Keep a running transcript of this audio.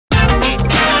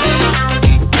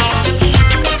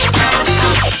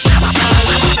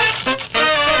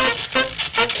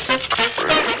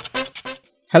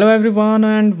Hello everyone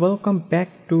and welcome back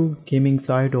to gaming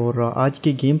side. और आज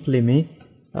के गेम प्ले में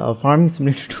फार्मिंग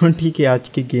सिमुलेटर 20 के आज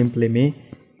के गेम प्ले में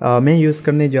मैं यूज़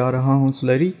करने जा रहा हूँ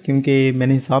स्लरी, क्योंकि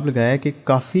मैंने हिसाब लगाया कि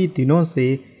काफ़ी दिनों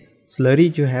से स्लरी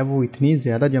जो है वो इतनी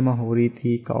ज़्यादा जमा हो रही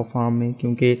थी काउ फार्म में,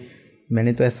 क्योंकि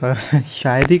मैंने तो ऐसा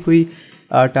शायद ही कोई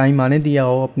टाइम आने दिया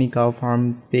हो अपनी काउ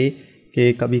फार्म पे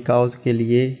कि कभी काउस के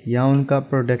लिए या उनका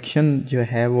प्रोडक्शन जो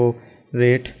है वो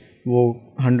रेट वो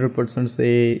 100% से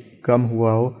कम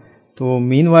हुआ हो। तो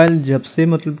मीनवाइल जब से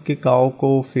मतलब कि काऊ को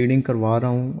फीडिंग करवा रहा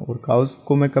हूँ, और काउस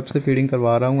को मैं कब से फीडिंग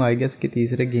करवा रहा हूँ, आई गेस कि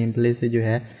तीसरे गेम प्ले से जो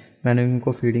है मैंने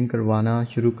उनको फीडिंग करवाना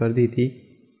शुरू कर दी थी।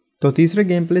 तो तीसरे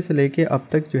गेम प्ले से लेके अब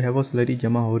तक जो है वो स्लरी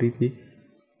जमा हो रही थी,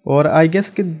 और आई गेस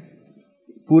कि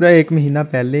पूरा 1 महीना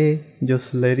पहले जो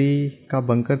स्लरी का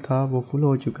बंकर था वो फुल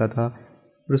हो चुका था,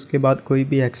 और उसके बाद कोई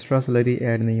भी एक्स्ट्रा स्लरी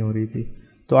ऐड नहीं हो रही थी।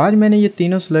 तो आज मैंने ये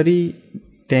तीनों स्लरी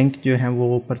टैंक जो हैं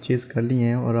वो परचेज़ कर लिए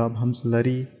हैं, और अब हम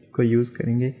स्लरी को यूज़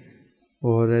करेंगे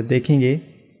और देखेंगे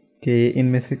कि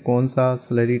इनमें से कौन सा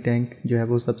स्लरी टैंक जो है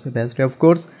वो सबसे बेस्ट है। ऑफ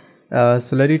कोर्स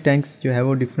स्लरी टैंक्स जो है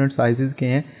वो डिफरेंट साइज़ के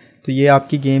हैं, तो ये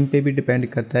आपकी गेम पे भी डिपेंड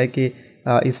करता है कि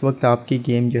इस वक्त आपकी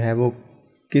गेम जो है वो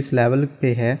किस लेवल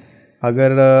पे है।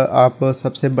 अगर आप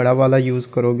सबसे बड़ा वाला यूज़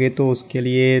करोगे तो उसके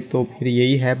लिए तो फिर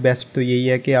यही है, बेस्ट तो यही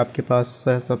है कि आपके पास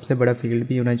सबसे बड़ा फील्ड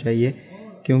भी होना चाहिए,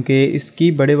 क्योंकि इसकी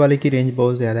बड़े वाले की रेंज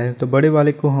बहुत ज़्यादा है। तो बड़े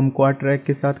वाले को हम क्वाड ट्रैक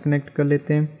के साथ कनेक्ट कर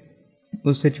लेते हैं,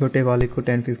 उससे छोटे वाले को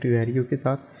 1050 वैरियो के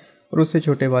साथ, और उससे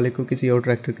छोटे वाले को किसी और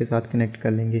ट्रैक्टर के साथ कनेक्ट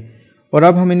कर लेंगे। और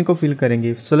अब हम इनको फिल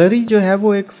करेंगे। स्लरी जो है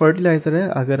वो एक फर्टिलाइज़र है।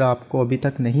 अगर आपको अभी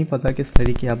तक नहीं पता कि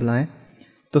स्लरी क्या बुलाएं,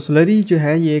 तो स्लरी जो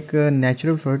है ये एक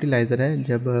नेचुरल फर्टिलाइज़र है।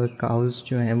 जब काउज़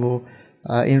जो हैं वो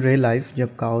इन रियल लाइफ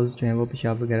जब काउज़ जो हैं वो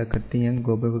पेशाब वगैरह करती हैं,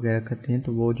 गोबर वगैरह करती हैं,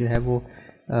 तो वो जो है वो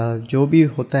जो भी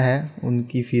होता है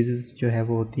उनकी फीसेस जो है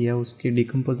वो होती है, उसकी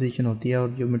डिकम्पोजिशन होती है, और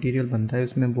जो मटेरियल बनता है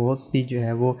उसमें बहुत सी जो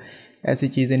है वो ऐसी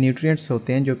चीज़ें न्यूट्रिएंट्स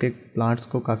होते हैं जो कि प्लांट्स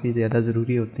को काफ़ी ज़्यादा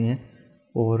ज़रूरी होती हैं।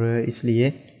 और इसलिए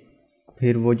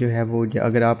फिर वो जो है वो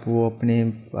अगर आप वो अपने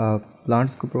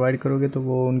प्लांट्स को प्रोवाइड करोगे तो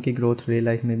वो उनकी ग्रोथ रियल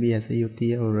लाइफ में भी ऐसे ही होती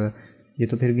है, और ये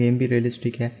तो फिर गेम भी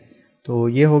रियलिस्टिक है। तो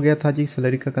ये हो गया था जी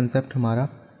स्लरी का कंसेप्ट हमारा,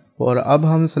 और अब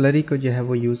हम स्लरी को जो है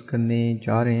वो यूज़ करने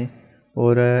जा रहे हैं।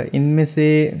 और इनमें से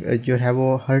जो है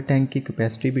वो हर टैंक की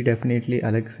कैपेसिटी भी डेफिनेटली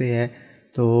अलग से है।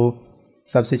 तो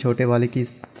सबसे छोटे वाले की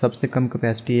सबसे कम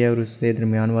कैपेसिटी है, और उससे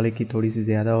दरमियान वाले की थोड़ी सी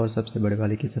ज़्यादा, और सबसे बड़े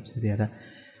वाले की सबसे ज़्यादा।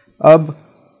 अब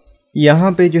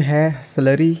यहाँ पे जो है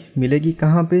स्लरी मिलेगी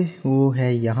कहाँ पे, वो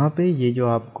है यहाँ पे। ये जो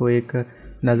आपको एक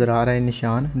नज़र आ रहा है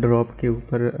निशान ड्रॉप के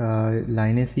ऊपर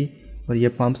लाइनें सी, और ये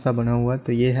पंप सा बना हुआ,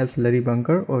 तो ये है स्लरी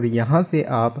बंकर, और यहाँ से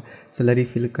आप स्लरी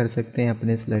फिल कर सकते हैं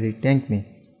अपने स्लरी टैंक में।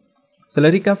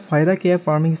 स्लरी का फ़ायदा क्या है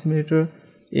फार्मिंग सिमुलेटर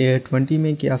 20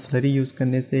 में? क्या स्लरी यूज़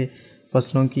करने से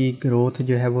फसलों की ग्रोथ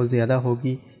जो है वो ज़्यादा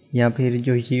होगी, या फिर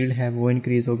जो यील्ड है वो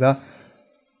इंक्रीज़ होगा?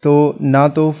 तो ना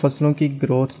तो फसलों की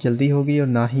ग्रोथ जल्दी होगी, और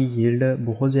ना ही यील्ड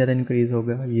बहुत ज़्यादा इंक्रीज़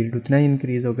होगा। यील्ड उतना ही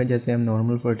इंक्रीज़ होगा जैसे हम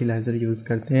नॉर्मल फर्टिलाइज़र यूज़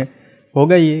करते हैं।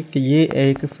 होगा ये कि ये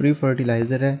एक फ्री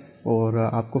फर्टिलाइज़र है, और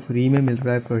आपको फ्री में मिल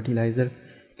रहा है फर्टिलाइज़र,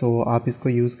 तो आप इसको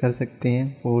यूज़ कर सकते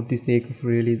हैं for the sake of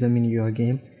realism in your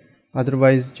game.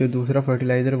 Otherwise जो दूसरा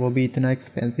फर्टिलाइज़र वो भी इतना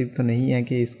एक्सपेंसिव तो नहीं है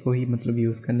कि इसको ही मतलब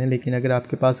यूज़ करना है, लेकिन अगर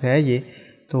आपके पास है ये,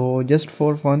 तो जस्ट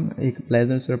फॉर फन एक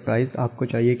प्लेजेंट सरप्राइज़ आपको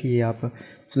चाहिए कि ये आप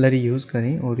स्लरी यूज़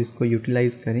करें और इसको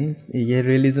यूटिलाइज़ करें। ये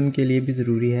रियलिज़म के लिए भी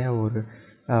ज़रूरी है, और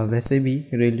वैसे भी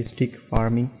रियलिस्टिक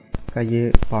फार्मिंग का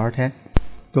ये पार्ट है।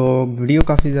 तो वीडियो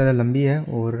काफ़ी ज़्यादा लंबी है,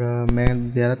 और मैं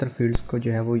ज़्यादातर फील्ड्स को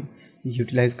जो है वो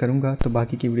यूटिलाइज़ करूँगा, तो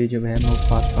बाकी की वीडियो जो है मैं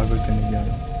फास्ट फॉरवर्ड करने जा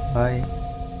रहा हूँ। Bye.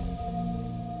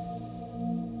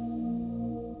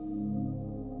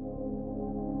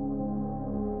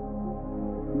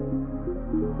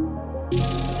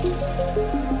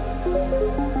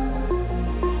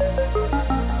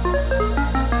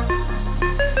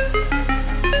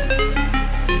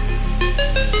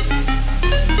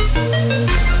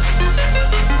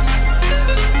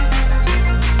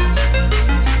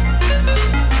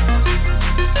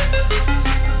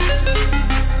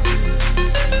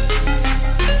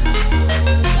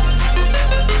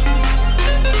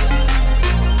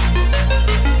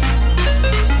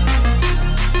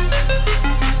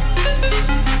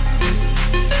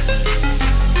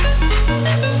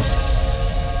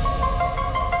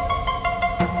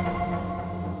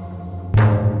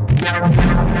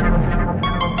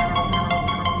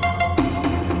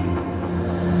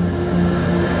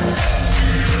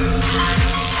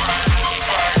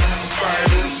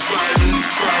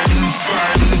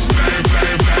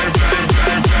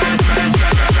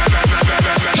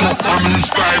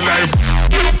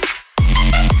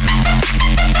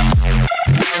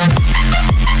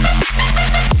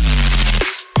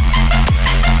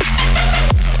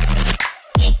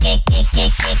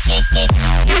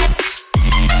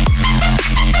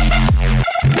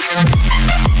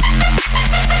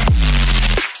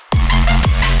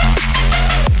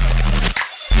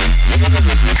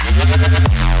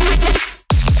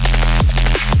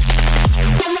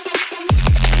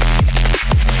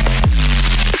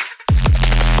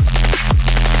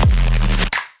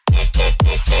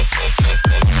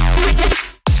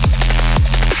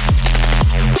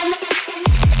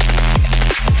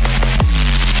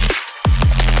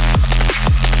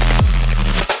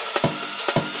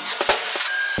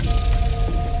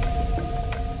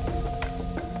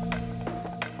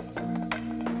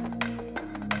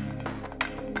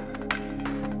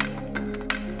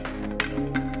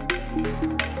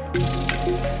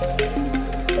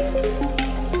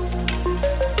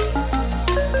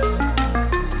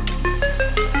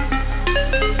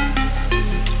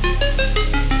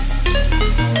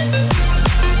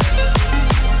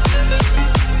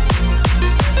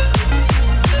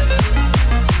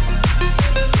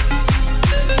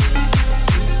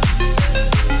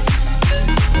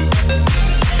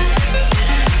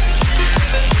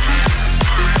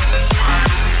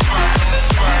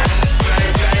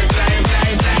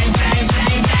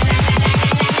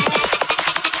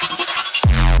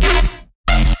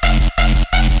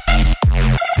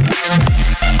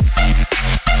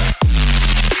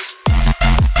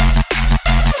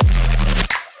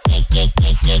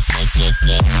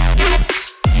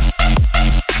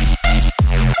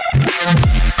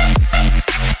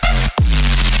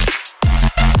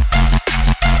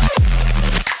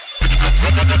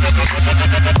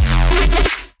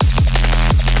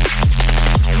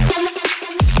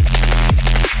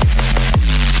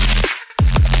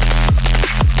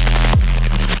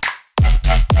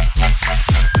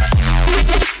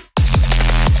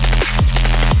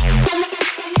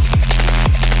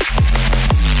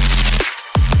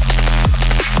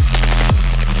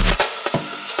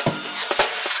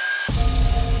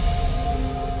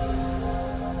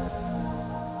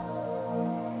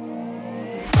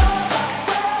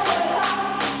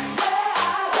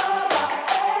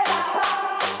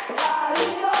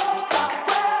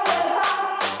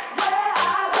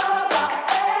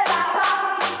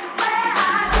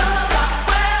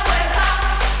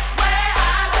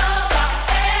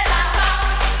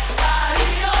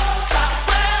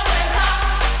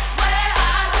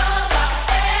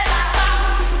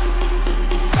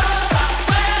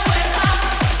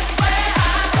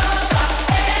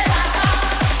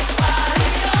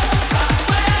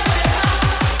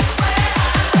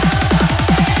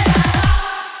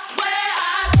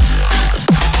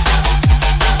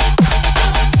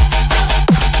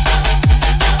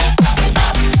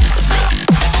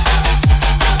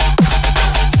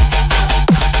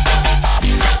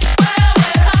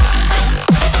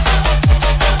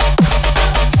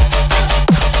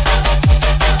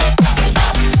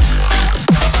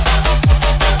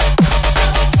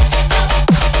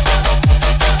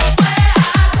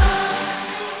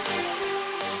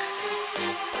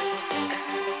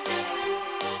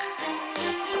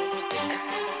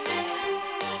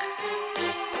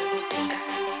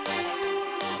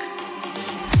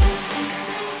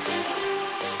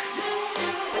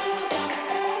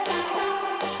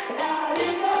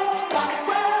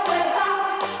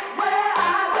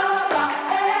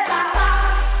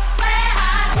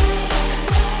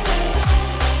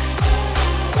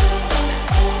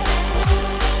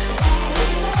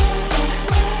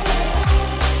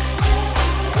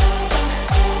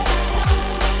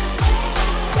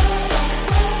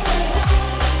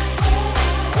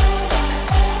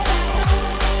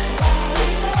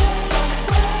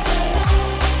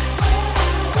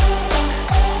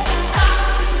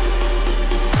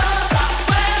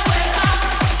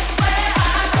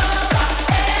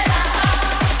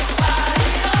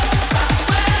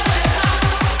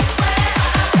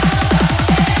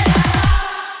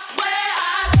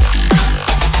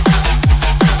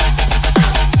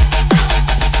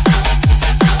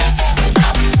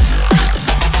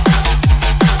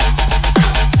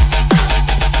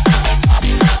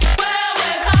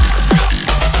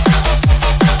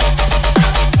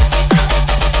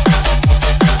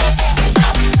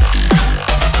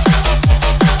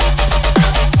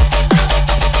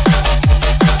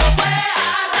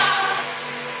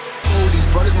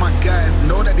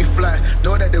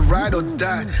 ride or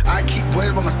die. I keep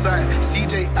boys by my side.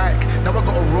 CJ Ike, now I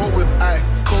gotta roll with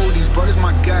ice. Cold, these brothers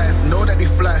my guys. Know that they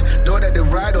fly, know that they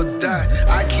ride or die.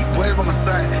 I keep boys by my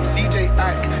side. CJ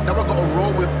Ike, now I gotta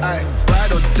roll with ice.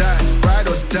 Ride or die, ride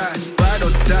or die, ride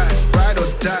or die, ride or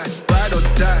die, ride or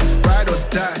die, ride or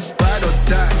die, ride or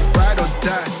die, ride or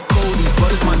die. Cold, these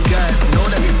brothers my guys. Know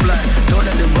that they fly, know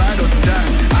that they ride or die.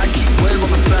 I keep boys by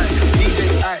my side. CJ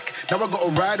Ike, now I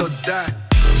gotta ride or die.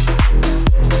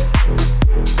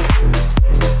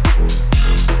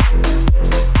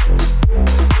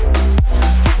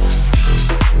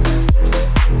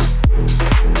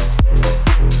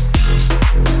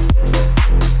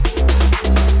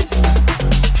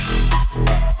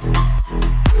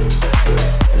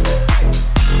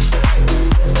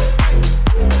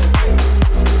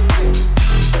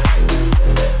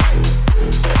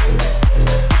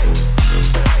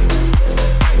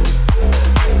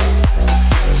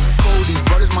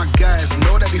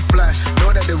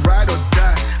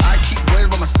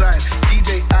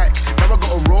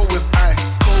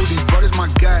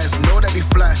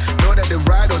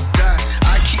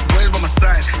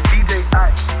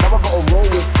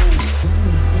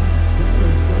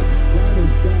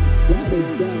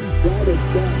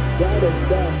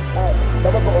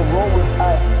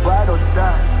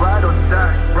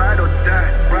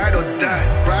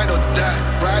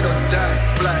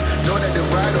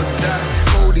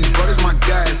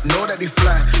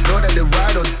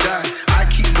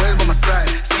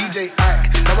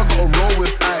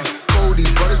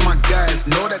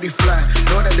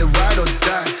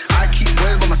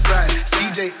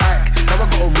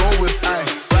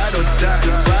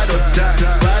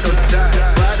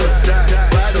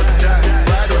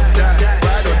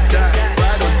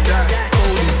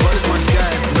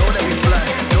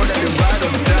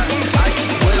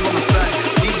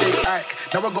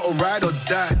 Now I gotta ride or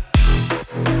die.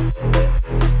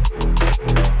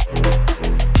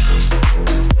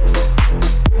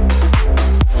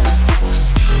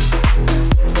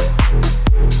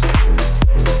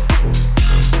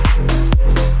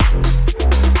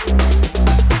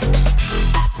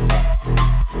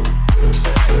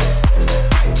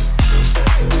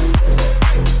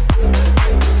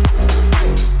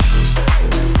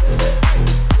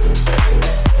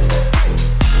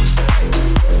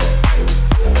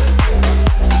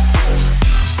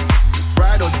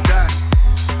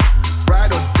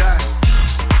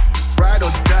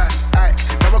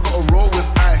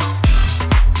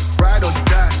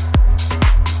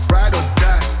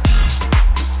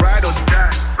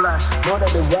 Know that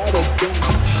they ride or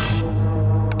die.